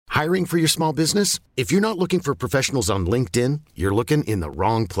Hiring for your small business? If you're not looking for professionals on LinkedIn, you're looking in the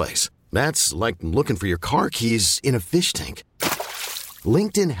wrong place. That's like looking for your car keys in a fish tank.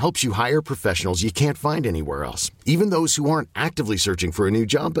 LinkedIn helps you hire professionals you can't find anywhere else, even those who aren't actively searching for a new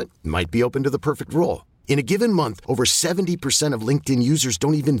job but might be open to the perfect role. In a given month, over 70% of LinkedIn users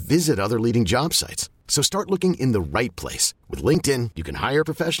don't even visit other leading job sites. So start looking in the right place. With LinkedIn, you can hire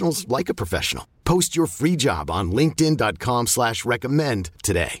professionals like a professional. Post your free job on linkedin.com/recommend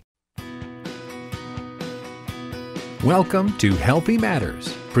today. Welcome to Healthy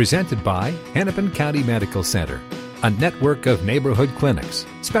Matters, presented by Hennepin County Medical Center, a network of neighborhood clinics,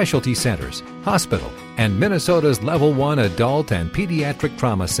 specialty centers, hospital, and Minnesota's Level 1 Adult and Pediatric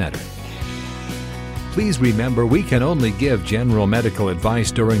Trauma Center. Please remember we can only give general medical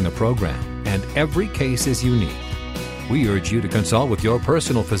advice during the program, and every case is unique. We urge you to consult with your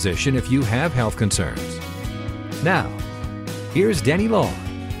personal physician if you have health concerns. Now, here's Denny Law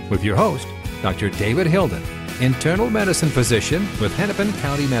with your host, Dr. David Hilden, internal medicine physician with Hennepin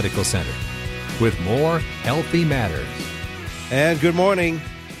County Medical Center, with more Healthy Matters. And good morning.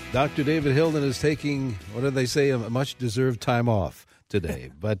 Dr. David Hilden is taking, what do they say, a much-deserved time off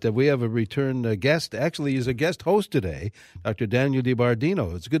today. But we have a return guest. Actually, he's a guest host today, Dr. Daniel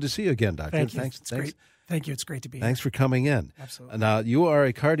DiBardino. It's good to see you again, Doctor. Thank you. Thanks. Great. Thank you. It's great to be here. Thanks for coming in. Absolutely. Now, you are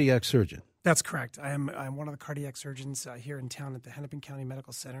a cardiac surgeon. That's correct. I'm one of the cardiac surgeons here in town at the Hennepin County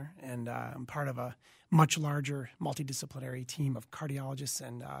Medical Center, and I'm part of a much larger multidisciplinary team of cardiologists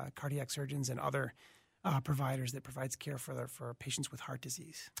and cardiac surgeons and other providers that provides care for patients with heart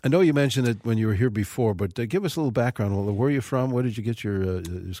disease. I know you mentioned it when you were here before, but give us a little background. Where are you from? Where did you get your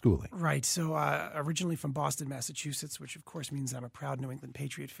schooling? Right. So originally from Boston, Massachusetts, which of course means I'm a proud New England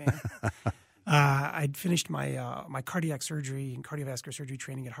Patriot fan. I'd finished my my cardiac surgery and cardiovascular surgery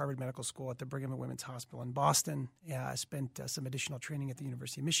training at Harvard Medical School at the Brigham and Women's Hospital in Boston. I spent some additional training at the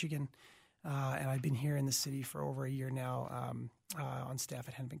University of Michigan, and I've been here in the city for over a year now on staff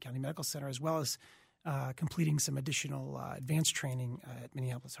at Hennepin County Medical Center, as well as completing some additional advanced training at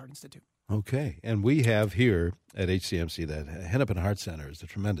Minneapolis Heart Institute. Okay. And we have here at HCMC that Hennepin Heart Center is a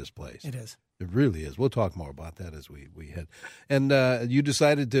tremendous place. It is. It really is. We'll talk more about that as we head. And you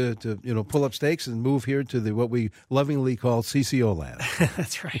decided to pull up stakes and move here to what we lovingly call CCO land.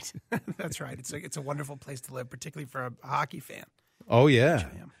 That's right. That's right. It's a wonderful place to live, particularly for a hockey fan. Oh, yeah.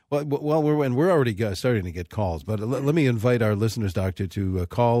 Well, we're already starting to get calls, but let me invite our listeners, Doctor, to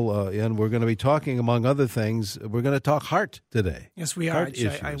call in. We're going to be talking, among other things, we're going to talk heart today. Yes, we are.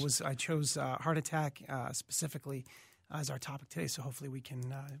 Issues. I chose heart attack specifically as our topic today, so hopefully we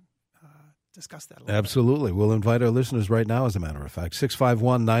can discuss that a little Absolutely. bit. We'll invite our listeners right now, as a matter of fact.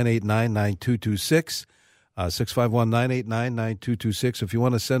 651-989-9226. 651-989-9226. If you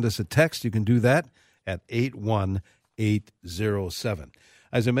want to send us a text, you can do that at 81807.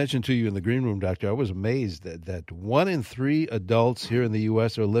 As I mentioned to you in the green room, Doctor, I was amazed that 1 in 3 adults here in the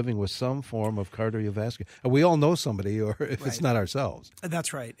U.S. are living with some form of cardiovascular. We all know somebody, or if it's not ourselves.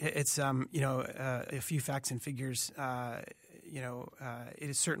 That's right. It's a few facts and figures.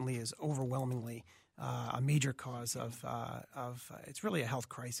 It certainly is overwhelmingly a major cause of it's really a health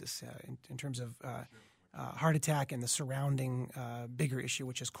crisis in terms of heart attack and the surrounding bigger issue,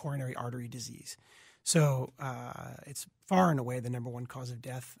 which is coronary artery disease. So it's far and away the number one cause of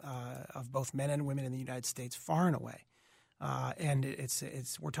death of both men and women in the United States, far and away. And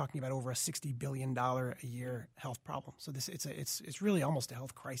we're talking about over a $60 billion a year health problem. So it's really almost a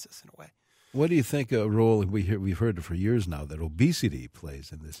health crisis in a way. What do you think a role we've heard for years now that obesity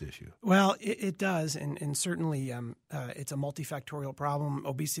plays in this issue? Well, it does, and certainly it's a multifactorial problem.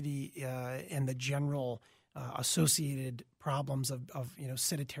 Obesity and the general associated problems of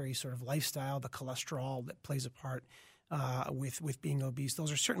sedentary sort of lifestyle, the cholesterol that plays a part with being obese.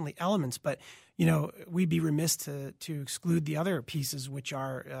 Those are certainly elements, but we'd be remiss to exclude the other pieces, which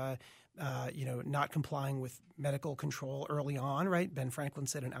are not complying with medical control early on. Right? Ben Franklin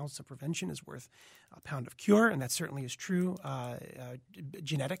said an ounce of prevention is worth a pound of cure, and that certainly is true.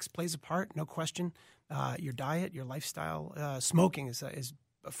 Genetics plays a part, no question. Your diet, your lifestyle, smoking is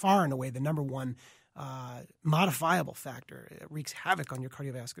far and away the number one modifiable factor. It wreaks havoc on your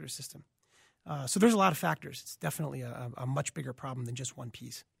cardiovascular system. So there's a lot of factors. It's definitely a much bigger problem than just one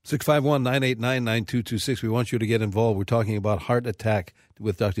piece. 651-989-9226. We want you to get involved. We're talking about heart attack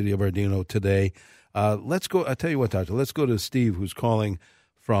with Dr. DiBardino today. Let's go. I'll tell you what, Doctor. Let's go to Steve, who's calling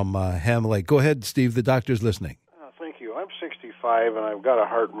from Ham Lake. Go ahead, Steve. The doctor's listening. Thank you. I'm 65, and I've got a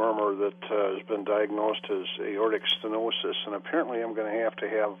heart murmur that has been diagnosed as aortic stenosis, and apparently I'm going to have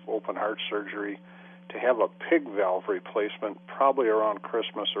open heart surgery to have a pig valve replacement probably around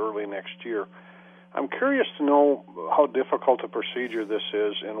Christmas, early next year. I'm curious to know how difficult a procedure this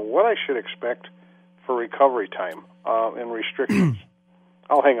is and what I should expect for recovery time and restrictions.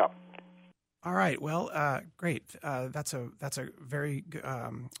 I'll hang up. All right. Well, great. That's a very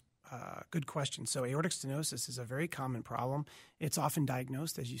good question. So aortic stenosis is a very common problem. It's often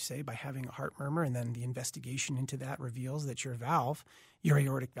diagnosed, as you say, by having a heart murmur, and then the investigation into that reveals that your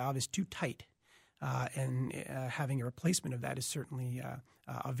aortic valve, is too tight. And having a replacement of that is certainly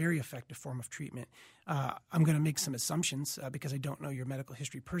a very effective form of treatment. I'm going to make some assumptions because I don't know your medical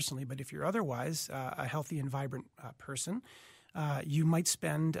history personally, but if you're otherwise a healthy and vibrant person, you might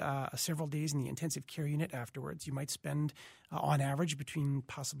spend several days in the intensive care unit afterwards. You might spend, on average, between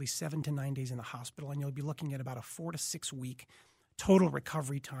possibly 7 to 9 days in the hospital, and you'll be looking at about a 4 to 6 week total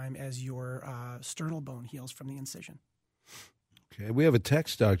recovery time as your sternal bone heals from the incision. Okay, we have a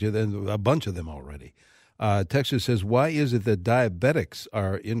text, Doctor, then a bunch of them already. Texter says, why is it that diabetics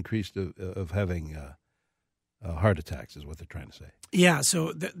are increased of having heart attacks, is what they're trying to say. Yeah,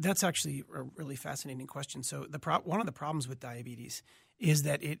 so that's actually a really fascinating question. So one of the problems with diabetes is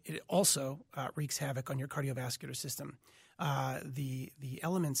that it also wreaks havoc on your cardiovascular system. The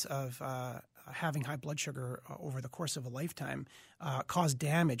elements of having high blood sugar over the course of a lifetime cause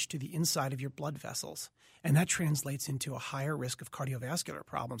damage to the inside of your blood vessels, and that translates into a higher risk of cardiovascular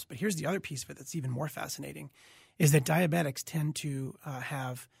problems. But here's the other piece of it that's even more fascinating, is that diabetics tend to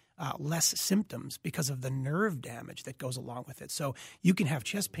have less symptoms because of the nerve damage that goes along with it. So you can have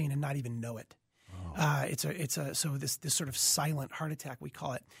chest pain and not even know it. So this sort of silent heart attack, we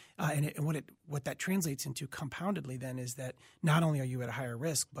call it, and what that translates into compoundedly then is that not only are you at a higher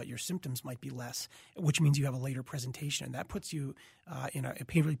risk, but your symptoms might be less, which means you have a later presentation, and that puts you it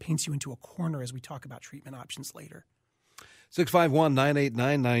really paints you into a corner as we talk about treatment options later.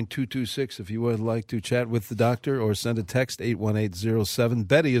 651-989-9226 if you would like to chat with the doctor or send a text 81807.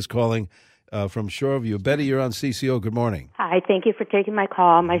 Betty is calling from Shoreview. Betty, you're on CCO. Good morning. Hi, thank you for taking my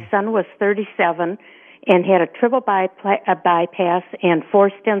call. My son was 37 and had a triple bypass and 4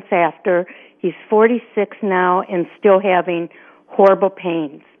 stents after. He's 46 now and still having horrible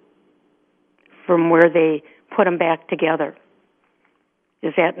pains from where they put him back together.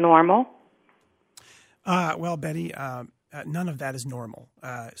 Is that normal? Well, Betty, none of that is normal.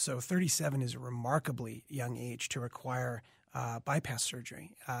 So 37 is a remarkably young age to require bypass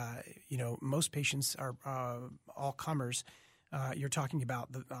surgery. Most patients are all comers. You're talking about,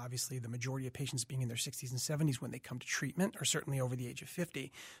 obviously, the majority of patients being in their 60s and 70s when they come to treatment, or certainly over the age of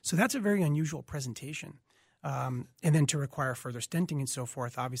 50. So that's a very unusual presentation. And then to require further stenting and so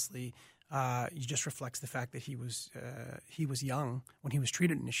forth, obviously, it just reflects the fact that he was young when he was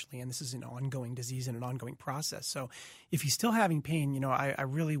treated initially, and this is an ongoing disease and an ongoing process. So if he's still having pain, I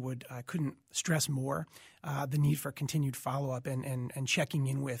really couldn't stress more the need for continued follow-up and checking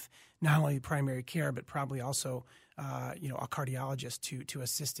in with not only primary care, but probably also a cardiologist to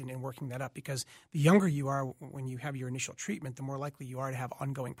assist in working that up, because the younger you are when you have your initial treatment, the more likely you are to have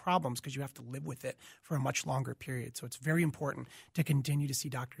ongoing problems because you have to live with it for a much longer period. So it's very important to continue to see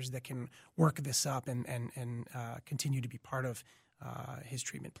doctors that can work this up and continue to be part of his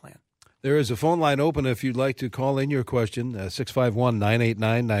treatment plan. There is a phone line open if you'd like to call in your question,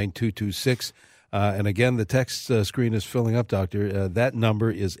 651-989-9226. And again, the text screen is filling up, Doctor. That number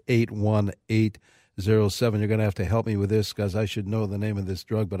is 81807. You're going to have to help me with this because I should know the name of this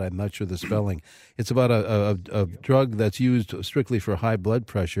drug, but I'm not sure the spelling. It's about a drug that's used strictly for high blood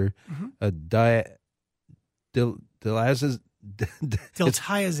pressure.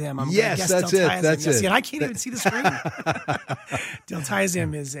 Diltiazem. Yes, that's it. That's it. And I can't even see the screen.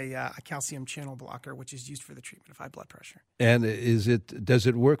 Diltiazem is a calcium channel blocker, which is used for the treatment of high blood pressure. And does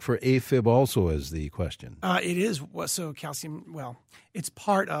it work for AFib also, is the question? It is. So calcium, it's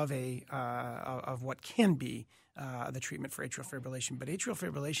part of of what can be the treatment for atrial fibrillation. But atrial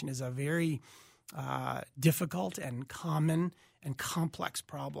fibrillation is a very difficult and common and complex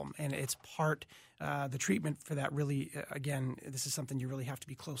problem, and it's the treatment for that really, again, this is something you really have to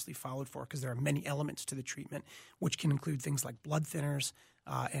be closely followed for because there are many elements to the treatment, which can include things like blood thinners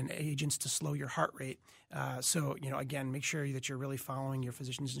and agents to slow your heart rate. So, again, make sure that you're really following your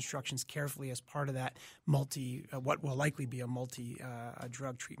physician's instructions carefully as part of that what will likely be a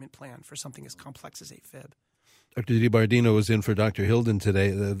multi-drug treatment plan for something as complex as AFib. Dr. DiBardino was in for Dr. Hilden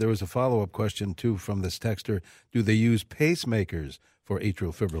today. There was a follow-up question, too, from this texter. Do they use pacemakers for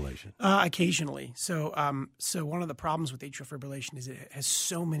atrial fibrillation? Occasionally. So one of the problems with atrial fibrillation is it has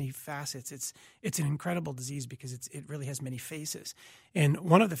so many facets. It's an incredible disease because it really has many faces. And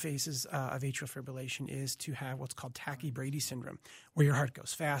one of the faces of atrial fibrillation is to have what's called tachybrady syndrome, where your heart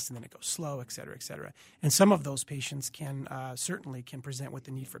goes fast and then it goes slow, et cetera, et cetera. And some of those patients can certainly present with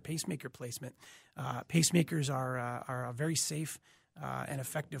the need for pacemaker placement. Pacemakers are a very safe an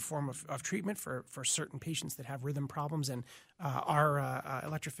effective form of treatment for certain patients that have rhythm problems, and our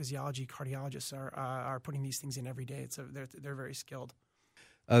electrophysiology cardiologists are putting these things in every day. They're very skilled.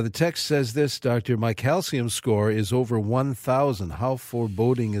 The text says this, Doctor, my calcium score is over 1,000. How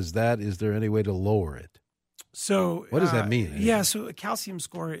foreboding is that? Is there any way to lower it? So what does that mean? Yeah, so a calcium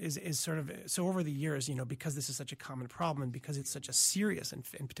score is sort of, so over the years, because this is such a common problem and because it's such a serious and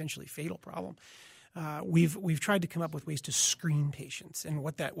potentially fatal problem, we've tried to come up with ways to screen patients. And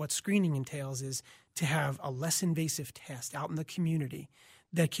what screening entails is to have a less invasive test out in the community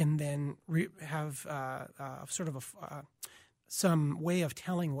that can then have some way of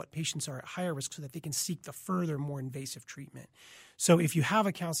telling what patients are at higher risk so that they can seek the further, more invasive treatment. So if you have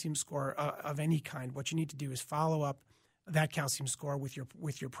a calcium score of any kind, what you need to do is follow up that calcium score with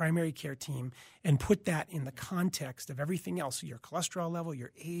your primary care team and put that in the context of everything else, so your cholesterol level,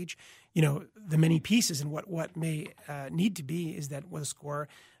 your age, the many pieces. And what may need to be is that with a score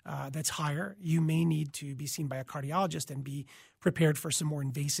that's higher, you may need to be seen by a cardiologist and be prepared for some more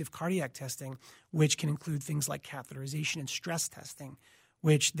invasive cardiac testing, which can include things like catheterization and stress testing,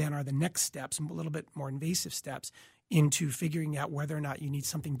 which then are the next steps, a little bit more invasive steps, into figuring out whether or not you need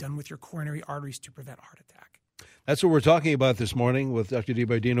something done with your coronary arteries to prevent heart attack. That's what we're talking about this morning with Dr.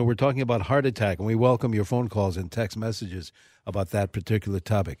 DiBardino. We're talking about heart attack, and we welcome your phone calls and text messages about that particular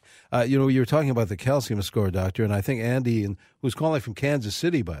topic. You were talking about the calcium score, Doctor, and I think Andy, who's calling from Kansas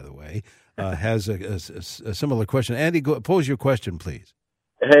City, by the way, has a similar question. Andy, pose your question, please.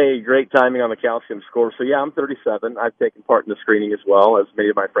 Hey, great timing on the calcium score. So, I'm 37. I've taken part in the screening as well, as many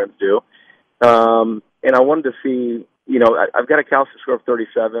of my friends do. And I wanted to see, I've got a calcium score of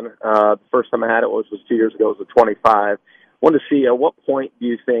 37. The first time I had it was 2 years ago. It was a 25. Wanted to see at what point do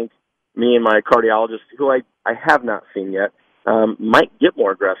you think me and my cardiologist, who I have not seen yet, might get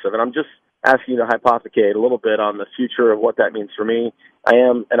more aggressive. And I'm just asking you to hypothecate a little bit on the future of what that means for me.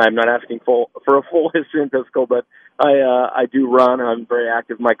 I'm not asking for a full history and physical, but I do run. I'm very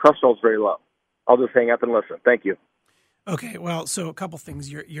active. My cholesterol is very low. I'll just hang up and listen. Thank you. Okay. Well, so a couple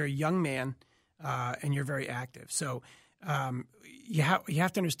things. You're a young man. And you're very active. So you have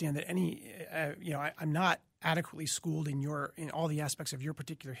to understand that I'm not adequately schooled in all the aspects of your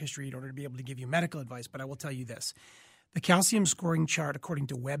particular history in order to be able to give you medical advice, but I will tell you this. The calcium scoring chart, according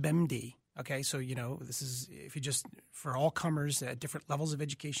to WebMD, okay, so, this is, if you just, for all comers at different levels of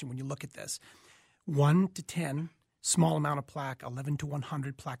education, when you look at this, 1 to 10, small amount of plaque, 11 to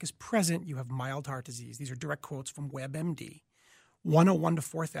 100, plaque is present, you have mild heart disease. These are direct quotes from WebMD. 101 to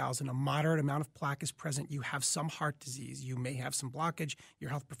 4,000, a moderate amount of plaque is present. You have some heart disease. You may have some blockage. Your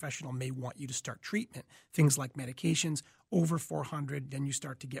health professional may want you to start treatment. Things like medications. Over 400, then you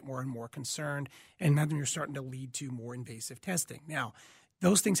start to get more and more concerned, and then you're starting to lead to more invasive testing. Now,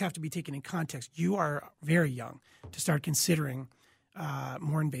 those things have to be taken in context. You are very young to start considering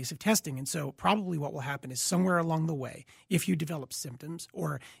more invasive testing. And so probably what will happen is somewhere along the way, if you develop symptoms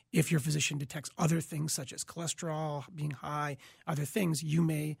or if your physician detects other things such as cholesterol being high, other things, you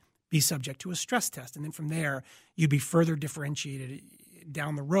may be subject to a stress test. And then from there, you'd be further differentiated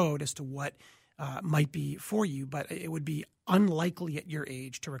down the road as to what might be for you. But it would be unlikely at your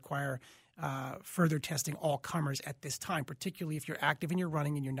age to require further testing all comers at this time, particularly if you're active and you're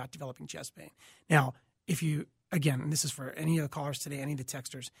running and you're not developing chest pain. Now, if you again, and this is for any of the callers today, any of the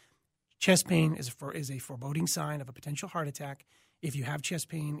texters, chest pain is a foreboding sign of a potential heart attack. If you have chest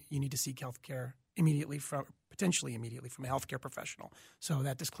pain, you need to seek health care potentially immediately from a healthcare professional. So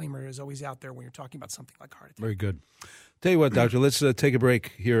that disclaimer is always out there when you're talking about something like heart attack. Very good. Tell you what, Doctor, let's take a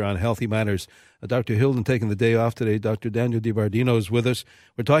break here on Healthy Matters. Dr. Hilden taking the day off today. Dr. Daniel DiBardino is with us.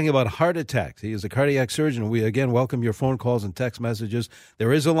 We're talking about heart attacks. He is a cardiac surgeon. We, again, welcome your phone calls and text messages.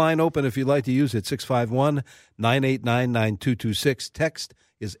 There is a line open if you'd like to use it, 651-989-9226. Text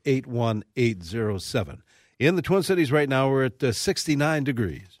is 81807. In the Twin Cities right now, we're at 69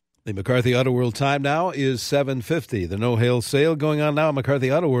 degrees. The McCarthy Auto World time now is 7:50. The no-hail sale going on now at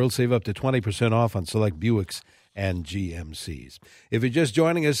McCarthy Auto World. Save up to 20% off on select Buicks and GMCs. If you're just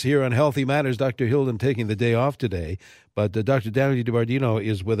joining us here on Healthy Matters, Dr. Hilden taking the day off today, but Dr. Daniel DiBardino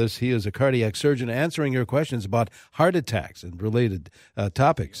is with us. He is a cardiac surgeon answering your questions about heart attacks and related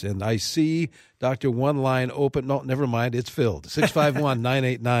topics. And I see, Doctor, one line open. No, never mind. It's filled.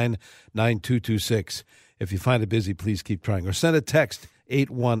 651-989-9226. If you find it busy, please keep trying. Or send a text,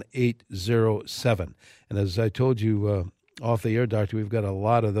 81807. And as I told you off the air, Doctor, we've got a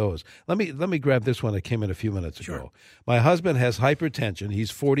lot of those. Let me grab this one that came in a few minutes ago. Sure. My husband has hypertension.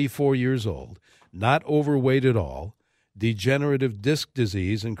 He's 44 years old, not overweight at all, degenerative disc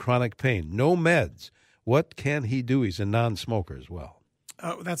disease and chronic pain. No meds. What can he do? He's a non-smoker as well.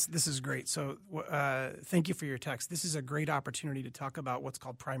 Oh, this is great. So thank you for your text. This is a great opportunity to talk about what's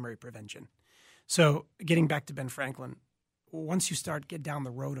called primary prevention. So getting back to Ben Franklin, once you get down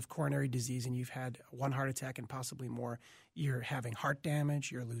the road of coronary disease and you've had one heart attack and possibly more, you're having heart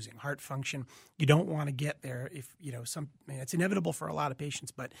damage, you're losing heart function. You don't want to get there if, it's inevitable for a lot of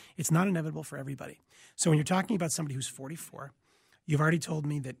patients, but it's not inevitable for everybody. So when you're talking about somebody who's 44, you've already told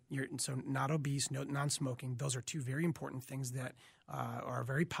me that you're not obese, non-smoking. Those are two very important things that are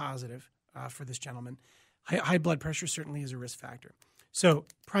very positive for this gentleman. High blood pressure certainly is a risk factor. So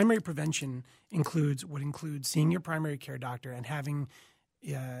primary prevention would include seeing your primary care doctor and having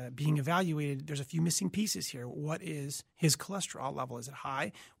being evaluated. There's a few missing pieces here. What is his cholesterol level? Is it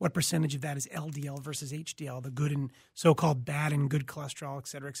high? What percentage of that is LDL versus HDL, the good and so-called bad and good cholesterol, et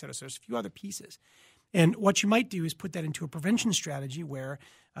cetera, et cetera. So there's a few other pieces. And what you might do is put that into a prevention strategy where,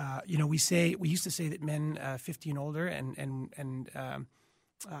 we used to say that men 50 and older, and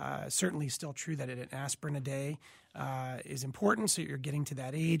certainly still true that an aspirin a day is important. So you're getting to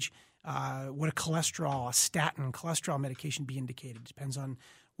that age. Would a statin cholesterol medication be indicated? Depends on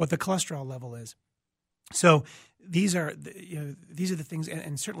what the cholesterol level is. So these are the things,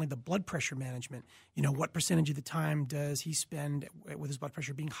 and certainly the blood pressure management. What percentage of the time does he spend with his blood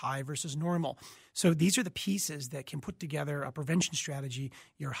pressure being high versus normal? So these are the pieces that can put together a prevention strategy.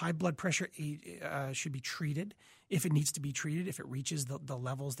 Your high blood pressure should be treated if it needs to be treated, if it reaches the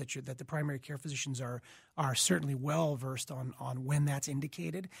levels that the primary care physicians are certainly well versed on when that's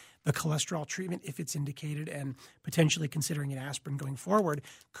indicated. The cholesterol treatment, if it's indicated, and potentially considering an aspirin going forward,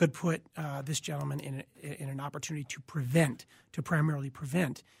 could put this gentleman in an opportunity to primarily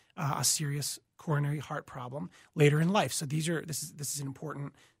prevent a serious coronary heart problem later in life. So this is an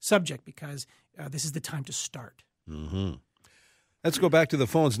important subject because this is the time to start. Mm-hmm. Let's go back to the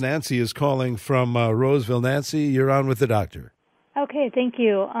phones. Nancy is calling from Roseville. Nancy, you're on with the doctor. Okay, thank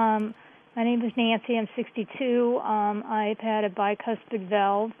you. My name is Nancy. I'm 62. I've had a bicuspid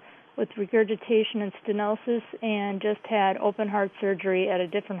valve with regurgitation and stenosis and just had open heart surgery at a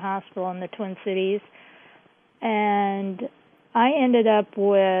different hospital in the Twin Cities. And I ended up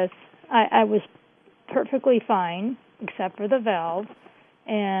with, I was perfectly fine except for the valve,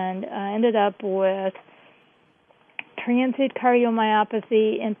 and I ended up with transient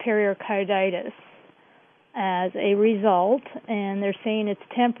cardiomyopathy and pericarditis as a result, and they're saying it's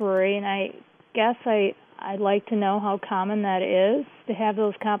temporary, and I guess I'd like to know how common that is to have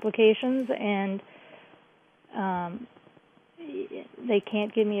those complications, and they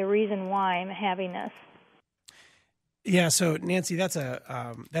can't give me a reason why I'm having this. Yeah, so Nancy, that's a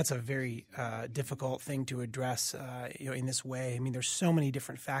very difficult thing to address, in this way. I mean, there's so many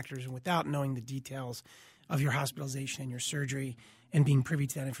different factors, and without knowing the details of your hospitalization and your surgery and being privy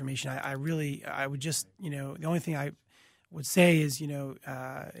to that information, I would just, the only thing I would say is,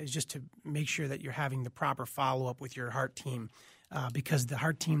 is just to make sure that you're having the proper follow-up with your heart team, because the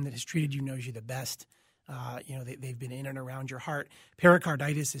heart team that has treated you knows you the best. They've been in and around your heart.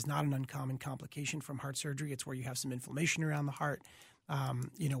 Pericarditis is not an uncommon complication from heart surgery. It's where you have some inflammation around the heart.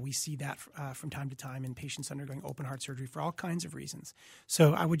 We see that from time to time in patients undergoing open heart surgery for all kinds of reasons.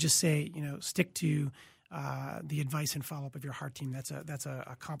 So I would just say, stick to the advice and follow-up of your heart team. That's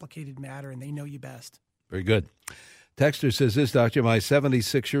a complicated matter, and they know you best. Very good. Texter says this, Doctor, my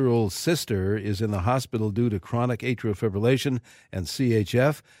 76-year-old sister is in the hospital due to chronic atrial fibrillation and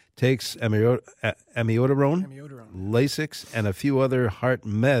CHF, takes amiodarone, Lasix, and a few other heart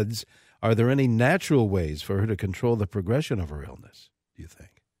meds. Are there any natural ways for her to control the progression of her illness, do you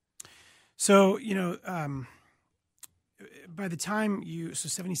think? So, by the time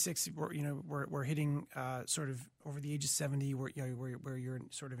 76, we're hitting sort of over the age of 70, where you're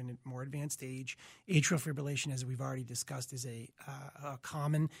sort of in a more advanced age. Atrial fibrillation, as we've already discussed, is a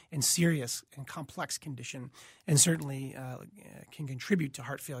common and serious and complex condition, and certainly can contribute to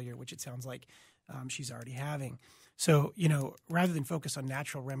heart failure, which it sounds like she's already having. So, rather than focus on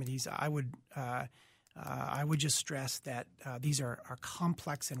natural remedies, I would just stress that these are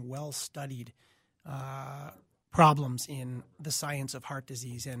complex and well-studied problems in the science of heart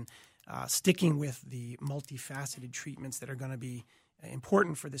disease, and sticking with the multifaceted treatments that are going to be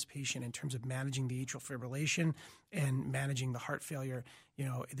important for this patient in terms of managing the atrial fibrillation and managing the heart failure.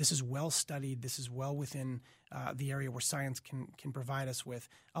 This is well studied. This is well within the area where science can provide us with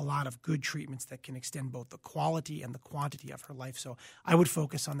a lot of good treatments that can extend both the quality and the quantity of her life. So I would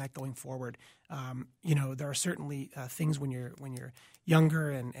focus on that going forward. There are certainly things when you're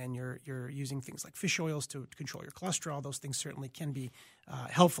younger and you're using things like fish oils to control your cholesterol. Those things certainly can be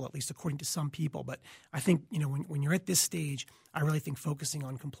helpful, at least according to some people. But I think when you're at this stage, I really think focusing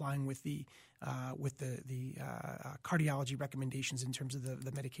on complying with the cardiology recommendations in terms of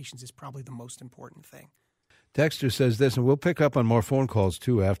the medications is probably the most important thing. Texter says this, and we'll pick up on more phone calls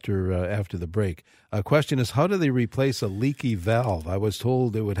too after the break. Question is, how do they replace a leaky valve? I was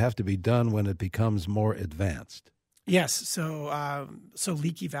told it would have to be done when it becomes more advanced. Yes, so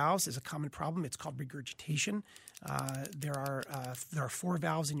leaky valves is a common problem. It's called regurgitation. There are 4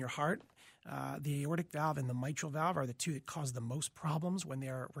 valves in your heart. The aortic valve and the mitral valve are the 2 that cause the most problems when they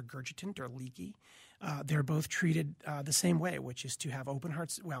are regurgitant or leaky. They're both treated the same way, which is to have open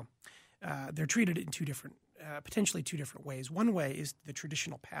hearts. Well, they're treated in potentially two different ways. One way is the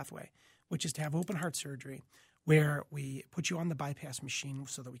traditional pathway, which is to have open heart surgery, where we put you on the bypass machine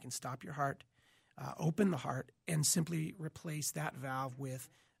so that we can stop your heart, open the heart, and simply replace that valve with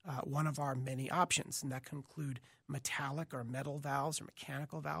one of our many options. And that can include metallic or metal valves or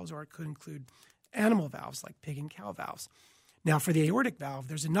mechanical valves, or it could include animal valves like pig and cow valves. Now, for the aortic valve,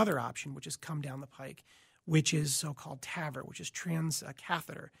 there's another option which has come down the pike, which is so-called TAVR, which is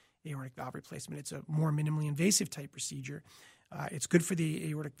transcatheter aortic valve replacement. It's a more minimally invasive type procedure. It's good for the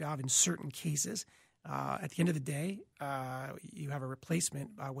aortic valve in certain cases. At the end of the day, you have a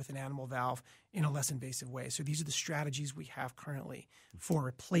replacement with an animal valve in a less invasive way. So these are the strategies we have currently for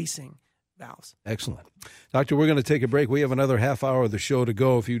replacing valves. Excellent. Doctor, we're going to take a break. We have another half hour of the show to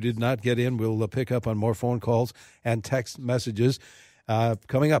go. If you did not get in, we'll pick up on more phone calls and text messages.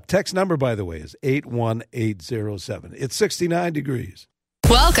 Coming up, text number, by the way, is 81807. It's 69 degrees.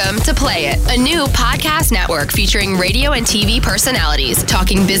 Welcome to Play It, a new podcast network featuring radio and TV personalities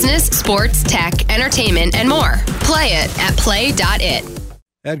talking business, sports, tech, entertainment, and more. Play it at play.it.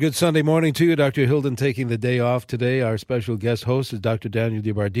 And good Sunday morning to you. Dr. Hilden taking the day off today. Our special guest host is Dr. Daniel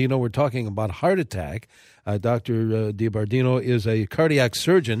DiBardino. We're talking about heart attack. Dr. DiBardino is a cardiac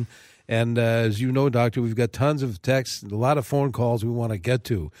surgeon. And as you know, Doctor, we've got tons of texts, a lot of phone calls we want to get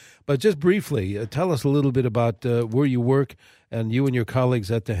to. But just briefly, tell us a little bit about where you work and you and your colleagues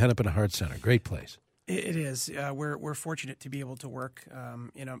at the Hennepin Heart Center. Great place. It is. We're fortunate to be able to work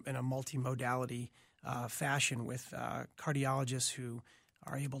in a multimodality fashion with cardiologists who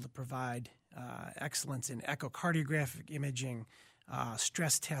are able to provide excellence in echocardiographic imaging,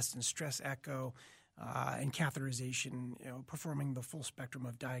 stress test and stress echo, and catheterization, performing the full spectrum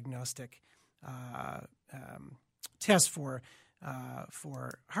of diagnostic tests for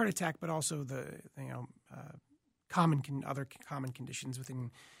heart attack, but also the other common conditions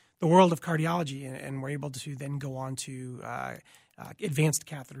within the world of cardiology, and we're able to then go on to advanced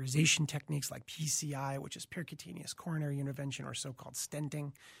catheterization techniques like PCI, which is percutaneous coronary intervention, or so-called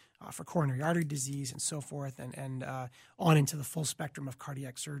stenting for coronary artery disease, and so forth, and on into the full spectrum of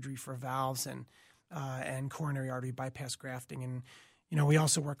cardiac surgery for valves and coronary artery bypass grafting. And we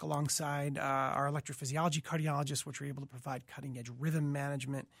also work alongside our electrophysiology cardiologists, which are able to provide cutting-edge rhythm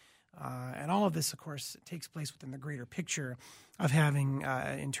management. And all of this, of course, takes place within the greater picture of having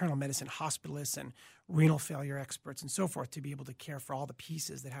internal medicine hospitalists and renal failure experts and so forth to be able to care for all the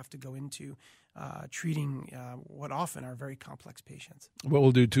pieces that have to go into treating what often are very complex patients. What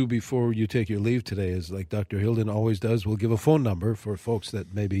we'll do, too, before you take your leave today is, like Dr. Hilden always does, we'll give a phone number for folks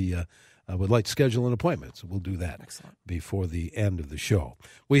that maybe would like to schedule an appointment. So we'll do that before the end of the show.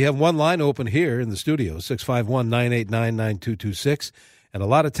 We have one line open here in the studio, 651-989-9226. And a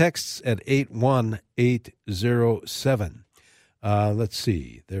lot of texts at 81807. Let's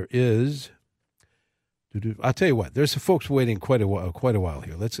see. There is. I'll tell you what. There's some folks waiting quite a while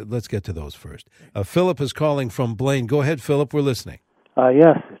here. Let's get to those first. Philip is calling from Blaine. Go ahead, Philip. We're listening.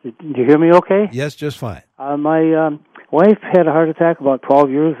 Yes. Did you hear me? Okay. Yes, just fine. My wife had a heart attack about 12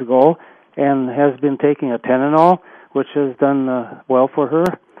 years ago, and has been taking a Telenol, which has done well for her.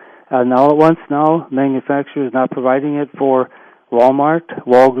 Now manufacturer is not providing it for Walmart,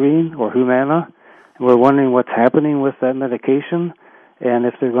 Walgreens, or Humana. We're wondering what's happening with that medication and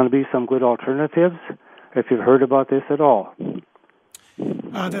if there's going to be some good alternatives, if you've heard about this at all.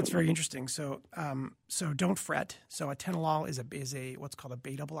 That's very interesting. So don't fret. So atenolol is a what's called a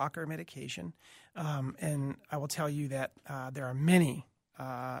beta blocker medication, and I will tell you that there are many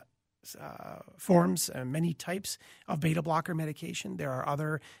forms, many types of beta blocker medication. There are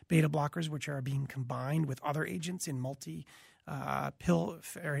other beta blockers which are being combined with other agents in pill,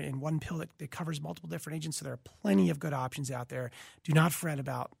 or in one pill that covers multiple different agents. So there are plenty of good options out there. Do not fret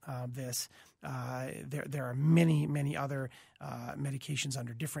about this. There are many other medications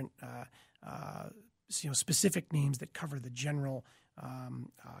under different specific names that cover the general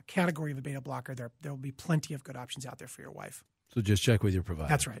category of a beta blocker. There will be plenty of good options out there for your wife. So just check with your provider.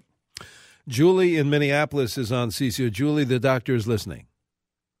 That's right. Julie in Minneapolis is on CCO. Julie, the doctor is listening.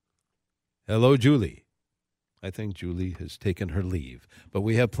 Hello, Julie. I think Julie has taken her leave. But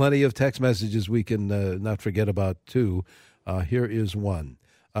we have plenty of text messages we can not forget about, too. Here is one.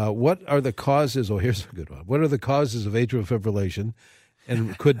 What are the causes? Oh, here's a good one. What are the causes of atrial fibrillation,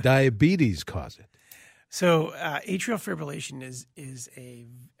 and could diabetes cause it? So atrial fibrillation is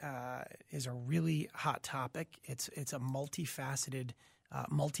a really hot topic. It's a multifaceted,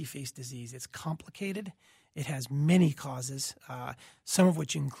 multi-phase disease. It's complicated. It has many causes, some of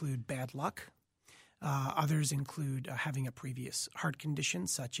which include bad luck. Others include having a previous heart condition,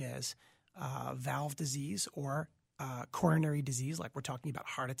 such as valve disease or coronary disease, like we're talking about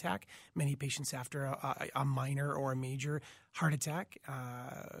heart attack. Many patients after a minor or a major heart attack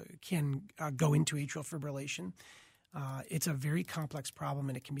can go into atrial fibrillation. It's a very complex problem,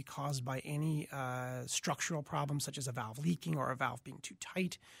 and it can be caused by any structural problems, such as a valve leaking or a valve being too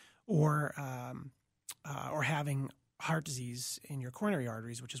tight, or having heart disease in your coronary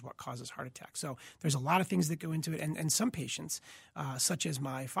arteries, which is what causes heart attacks. So there's a lot of things that go into it. And some patients, such as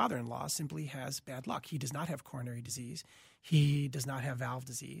my father-in-law, simply has bad luck. He does not have coronary disease. He does not have valve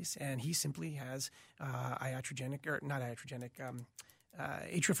disease. And he simply has atrial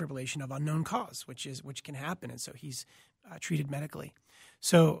fibrillation of unknown cause, which can happen. And so he's treated medically.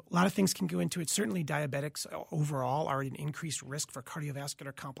 So a lot of things can go into it. Certainly diabetics overall are at an increased risk for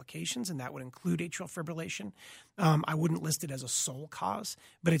cardiovascular complications, and that would include atrial fibrillation. I wouldn't list it as a sole cause,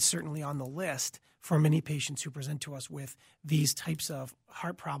 but it's certainly on the list for many patients who present to us with these types of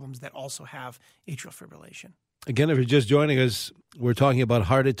heart problems that also have atrial fibrillation. Again, if you're just joining us, we're talking about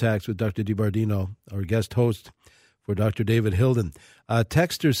heart attacks with Dr. DiBardino, our guest host for Dr. David Hilden.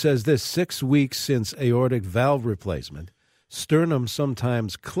 Texter says this: 6 weeks since aortic valve replacement. Sternum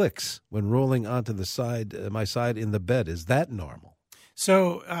sometimes clicks when rolling onto the side, my side in the bed. Is that normal?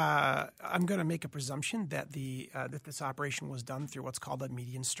 So I'm going to make a presumption that that this operation was done through what's called a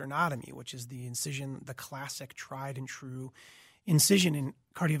median sternotomy, which is the incision, the classic tried and true incision in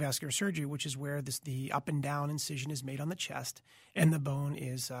cardiovascular surgery, which is where the up and down incision is made on the chest and the bone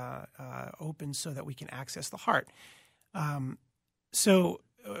is open so that we can access the heart.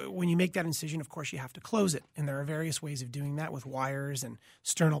 When you make that incision, of course, you have to close it. And there are various ways of doing that with wires and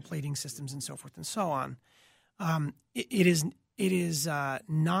sternal plating systems and so forth and so on. It is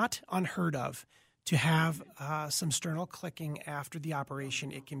not unheard of to have some sternal clicking after the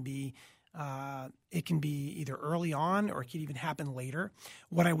operation. It can be either early on or it can even happen later.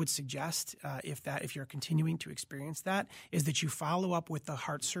 What I would suggest, if you're continuing to experience that, is that you follow up with the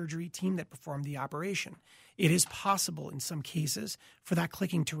heart surgery team that performed the operation. It is possible in some cases for that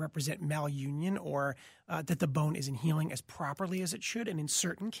clicking to represent malunion or that the bone isn't healing as properly as it should. And in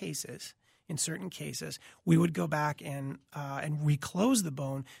certain cases, we would go back and reclose the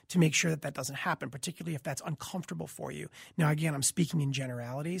bone to make sure that doesn't happen, particularly if that's uncomfortable for you. Now, again, I'm speaking in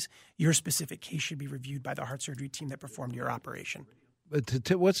generalities. Your specific case should be reviewed by the heart surgery team that performed your operation.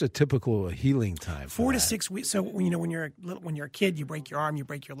 But what's a typical healing time? 4 to 6 weeks. So when you're a kid, you break your arm, you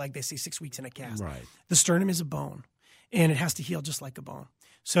break your leg. They say 6 weeks in a cast. Right. The sternum is a bone, and it has to heal just like a bone.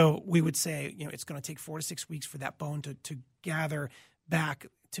 So we would say it's going to take 4 to 6 weeks for that bone to gather back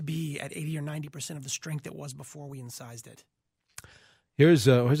to be at 80 or 90% of the strength it was before we incised it. Here's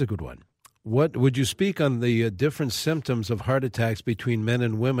a good one. What would you speak on the different symptoms of heart attacks between men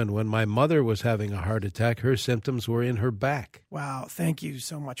and women? When my mother was having a heart attack, her symptoms were in her back. Wow, thank you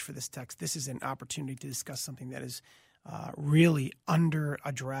so much for this text. This is an opportunity to discuss something that is really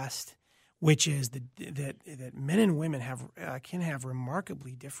under-addressed, which is that men and women can have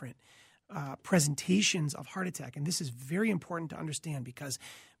remarkably different presentations of heart attack. And this is very important to understand because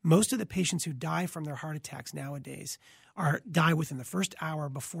most of the patients who die from their heart attacks nowadays die within the first hour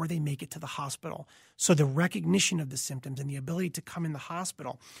before they make it to the hospital. So the recognition of the symptoms and the ability to come in the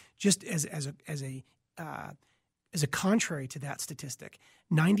hospital, just as a contrary to that statistic,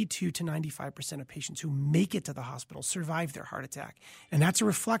 92 to 95% of patients who make it to the hospital survive their heart attack. And that's a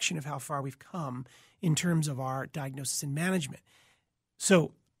reflection of how far we've come in terms of our diagnosis and management.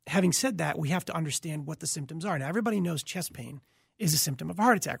 So having said that, we have to understand what the symptoms are. Now, everybody knows chest pain is a symptom of a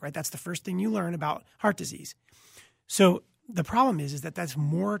heart attack, right? That's the first thing you learn about heart disease. So the problem is that that's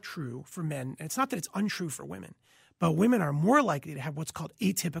more true for men. And it's not that it's untrue for women, but women are more likely to have what's called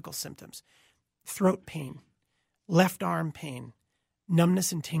atypical symptoms: throat pain, left arm pain,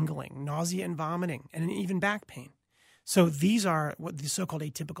 numbness and tingling, nausea and vomiting, and even back pain. So these are what the so-called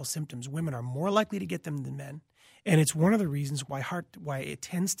atypical symptoms. Women are more likely to get them than men, and it's one of the reasons why it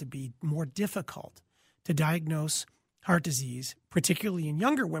tends to be more difficult to diagnose heart disease, particularly in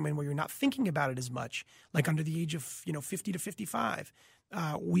younger women where you're not thinking about it as much, like under the age of 50 to 55.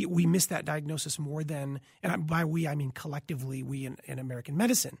 We miss that diagnosis more than, and by we I mean collectively, we in American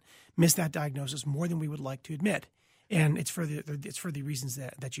medicine miss that diagnosis more than we would like to admit. And it's for the reasons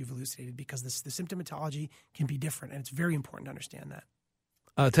that you've elucidated, because the symptomatology can be different, and it's very important to understand that.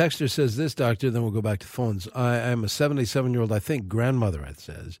 Texter says this, doctor, then we'll go back to phones. I'm a 77-year-old, I think, grandmother, it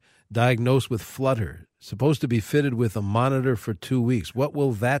says, diagnosed with flutter, supposed to be fitted with a monitor for 2 weeks. What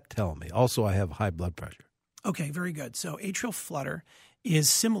will that tell me? Also, I have high blood pressure. Okay, very good. So atrial flutter is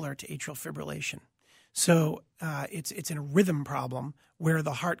similar to atrial fibrillation. So it's a rhythm problem where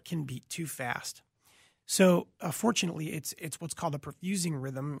the heart can beat too fast. So fortunately, it's what's called a perfusing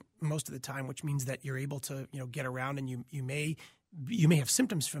rhythm most of the time, which means that you're able to get around, and you may have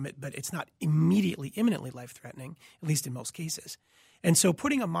symptoms from it, but it's not imminently life-threatening, at least in most cases. And so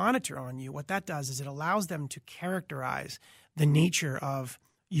putting a monitor on you, what that does is it allows them to characterize the nature of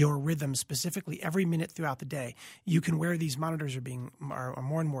your rhythm specifically every minute throughout the day. You can wear these monitors are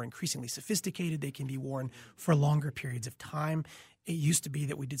more and more increasingly sophisticated. They can be worn for longer periods of time. It used to be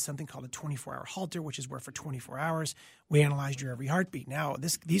that we did something called a 24-hour Holter, which is where for 24 hours we analyzed your every heartbeat. Now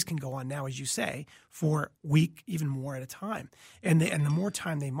these can go on now, as you say, for a week, even more at a time. And the more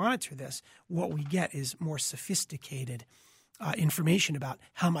time they monitor this, what we get is more sophisticated information about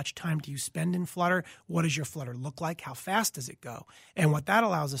how much time do you spend in flutter, what does your flutter look like, how fast does it go. And what that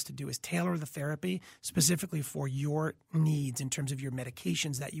allows us to do is tailor the therapy specifically for your needs in terms of your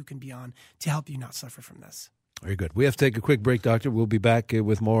medications that you can be on to help you not suffer from this. Very good. We have to take a quick break, doctor. We'll be back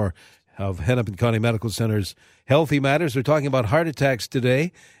with more of Hennepin County Medical Center's Healthy Matters. We're talking about heart attacks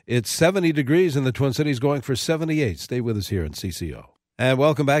today. It's 70 degrees in the Twin Cities, going for 78. Stay with us here in CCO. And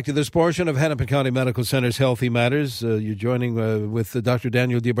welcome back to this portion of Hennepin County Medical Center's Healthy Matters. You're joining with Dr.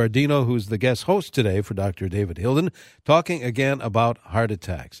 Daniel DiBardino, who's the guest host today for Dr. David Hilden, talking again about heart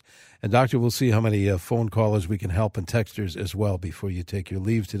attacks. And, Doctor, we'll see how many phone callers we can help and texters as well before you take your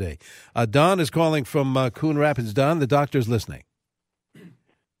leave today. Don is calling from Coon Rapids. Don, the doctor's listening.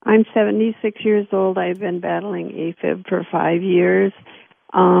 I'm 76 years old. I've been battling AFib for 5 years.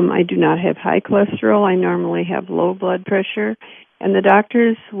 I do not have high cholesterol. I normally have low blood pressure. And the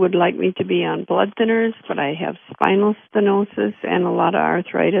doctors would like me to be on blood thinners, but I have spinal stenosis and a lot of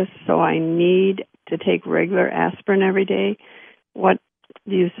arthritis, so I need to take regular aspirin every day. What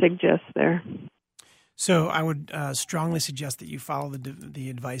do you suggest there? So I would strongly suggest that you follow the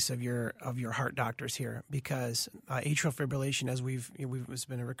advice of your heart doctors here, because atrial fibrillation, as it's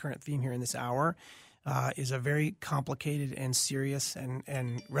been a recurrent theme here in this hour, is a very complicated and serious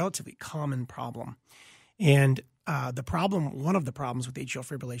and relatively common problem. And one of the problems with atrial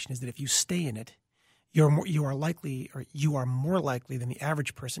fibrillation is that if you stay in it, you are more likely than the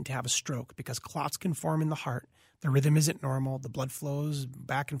average person to have a stroke, because clots can form in the heart. The rhythm isn't normal. The blood flows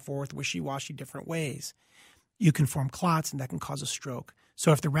back and forth, wishy-washy, different ways. You can form clots, and that can cause a stroke.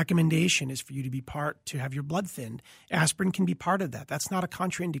 So if the recommendation is for you to have your blood thinned, aspirin can be part of that. That's not a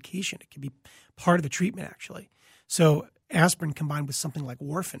contraindication. It can be part of the treatment, actually. So aspirin combined with something like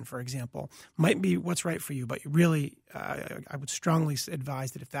warfarin, for example, might be what's right for you. But really, I would strongly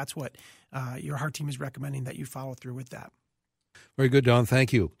advise that if that's what your heart team is recommending, that you follow through with that. Very good, Don.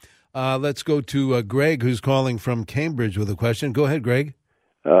 Thank you. Let's go to Greg, who's calling from Cambridge with a question. Go ahead, Greg.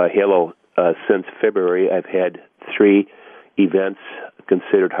 Hello. Since February, I've had 3 events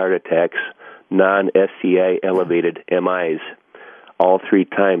considered heart attacks, non-SCI elevated MIs. All 3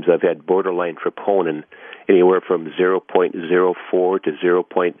 times I've had borderline troponin, anywhere from 0.04 to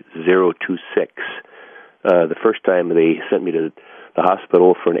 0.026. The first time they sent me to the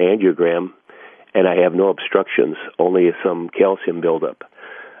hospital for an angiogram, and I have no obstructions, only some calcium buildup.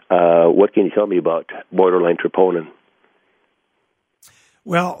 What can you tell me about borderline troponin?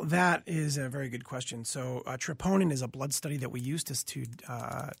 Well, that is a very good question. So troponin is a blood study that we use to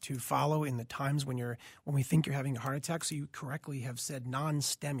follow in the times when we think you're having a heart attack. So you correctly have said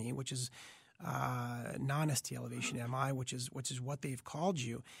non-STEMI, which is non-ST elevation MI, which is what they've called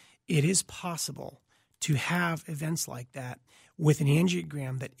you. It is possible to have events like that with an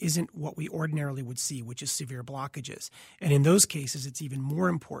angiogram that isn't what we ordinarily would see, which is severe blockages. And in those cases, it's even more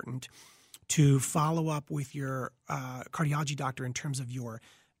important to follow up with your cardiology doctor in terms of your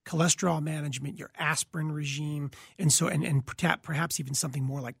cholesterol management, your aspirin regime, and perhaps even something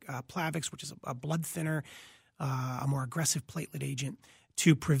more like Plavix, which is a blood thinner. a more aggressive platelet agent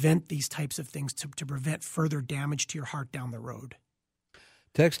to prevent these types of things, to prevent further damage to your heart down the road.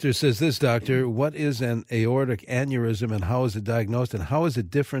 Texter says this, doctor, what is an aortic aneurysm and how is it diagnosed, and how is it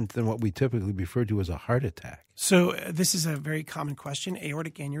different than what we typically refer to as a heart attack? So this is a very common question.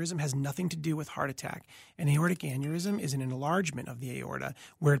 Aortic aneurysm has nothing to do with heart attack. An aortic aneurysm is an enlargement of the aorta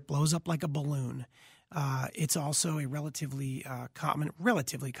where it blows up like a balloon. It's also a relatively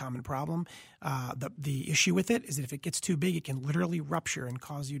common problem. The issue with it is that if it gets too big, it can literally rupture and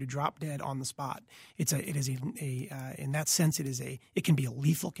cause you to drop dead on the spot. In that sense, it can be a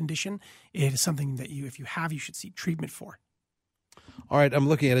lethal condition. It is something that you should seek treatment for. All right, I'm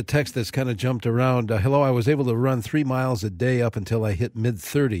looking at a text that's kind of jumped around. Hello, I was able to run 3 miles a day up until I hit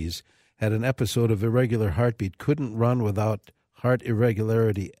mid-30s. Had an episode of irregular heartbeat. Couldn't run without heart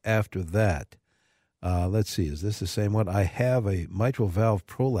irregularity after that. Let's see, is this the same one? I have a mitral valve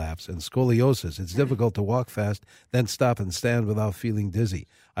prolapse and scoliosis. It's difficult to walk fast, then stop and stand without feeling dizzy.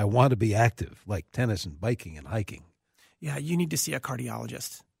 I want to be active, like tennis and biking and hiking. Yeah, you need to see a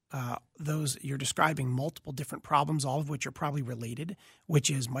cardiologist. You're describing multiple different problems, all of which are probably related, which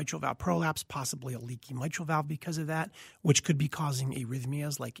is mitral valve prolapse, possibly a leaky mitral valve because of that, which could be causing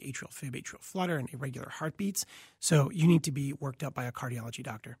arrhythmias like atrial fib, atrial flutter, and irregular heartbeats. So you need to be worked up by a cardiology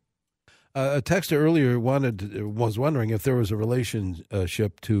doctor. A texter earlier was wondering if there was a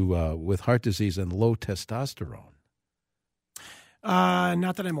relationship with heart disease and low testosterone.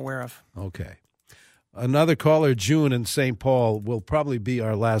 Not that I'm aware of. Okay. Another caller, June in St. Paul, will probably be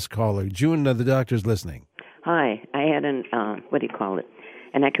our last caller. June, the doctor's listening. Hi. I had an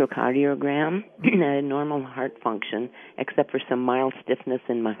echocardiogram. I had normal heart function, except for some mild stiffness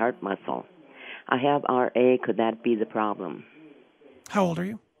in my heart muscle. I have RA. Could that be the problem? How old are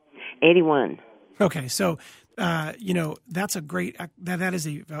you? 81. Okay, so that's a great that is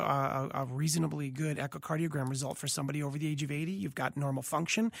a reasonably good echocardiogram result for somebody over the age of 80. You've got normal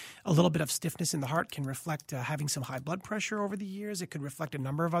function. A little bit of stiffness in the heart can reflect having some high blood pressure over the years. It could reflect a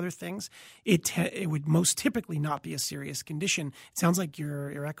number of other things. It would most typically not be a serious condition. It sounds like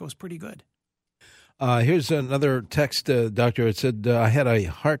your echo is pretty good. Here's another text, doctor. It said I had a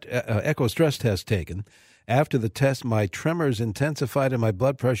heart echo stress test taken. After the test, my tremors intensified and my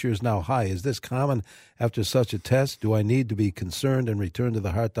blood pressure is now high. Is this common after such a test? Do I need to be concerned and return to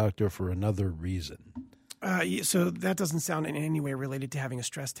the heart doctor for another reason? So that doesn't sound in any way related to having a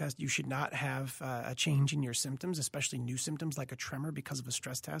stress test. You should not have a change in your symptoms, especially new symptoms like a tremor because of a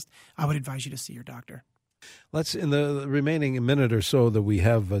stress test. I would advise you to see your doctor. Let's, in the remaining minute or so that we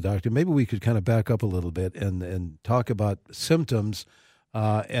have, doctor, maybe we could kind of back up a little bit and talk about symptoms.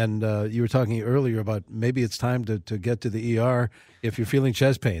 You were talking earlier about maybe it's time to get to the ER if you're feeling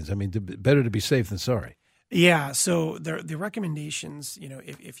chest pains. I mean, better to be safe than sorry. Yeah. So the recommendations,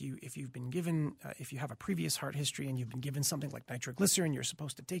 if you've been given, if you have a previous heart history and you've been given something like nitroglycerin, you're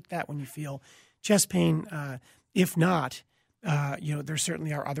supposed to take that when you feel chest pain. If not, there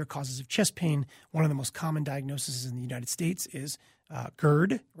certainly are other causes of chest pain. One of the most common diagnoses in the United States is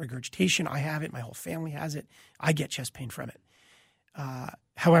GERD, regurgitation. I have it. My whole family has it. I get chest pain from it.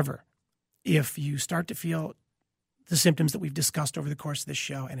 However, if you start to feel the symptoms that we've discussed over the course of this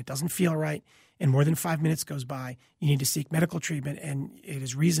show and it doesn't feel right and more than 5 minutes goes by, you need to seek medical treatment, and it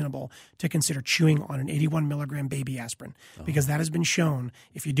is reasonable to consider chewing on an 81 milligram baby aspirin because that has been shown,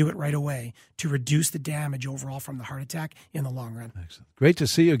 if you do it right away, to reduce the damage overall from the heart attack in the long run. Excellent. Great to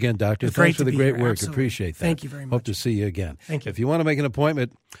see you again, Doctor. Thanks for the great work. Absolutely. Appreciate that. Thank you very much. Hope to see you again. Thank you. If you want to make an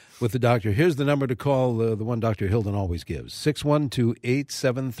appointment with the doctor, here's the number to call, the one Dr. Hilden always gives,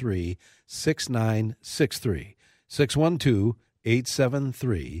 612-873-6963.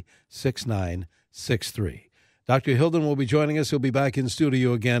 612-873-6963. Dr. Hilden will be joining us. He'll be back in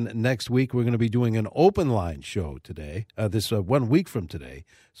studio again next week. We're going to be doing an open line show today, 1 week from today.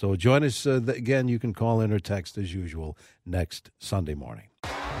 So join us again. You can call in or text as usual next Sunday morning.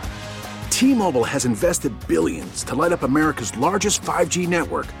 T-Mobile has invested billions to light up America's largest 5G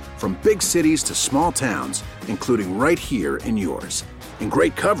network, from big cities to small towns, including right here in yours. And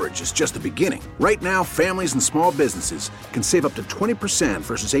great coverage is just the beginning. Right now, families and small businesses can save up to 20%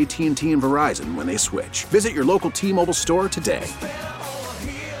 versus AT&T and Verizon when they switch. Visit your local T-Mobile store today.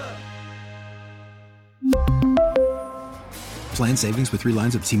 Plan savings with 3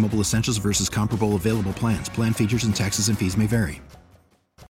 lines of T-Mobile Essentials versus comparable available plans. Plan features and taxes and fees may vary.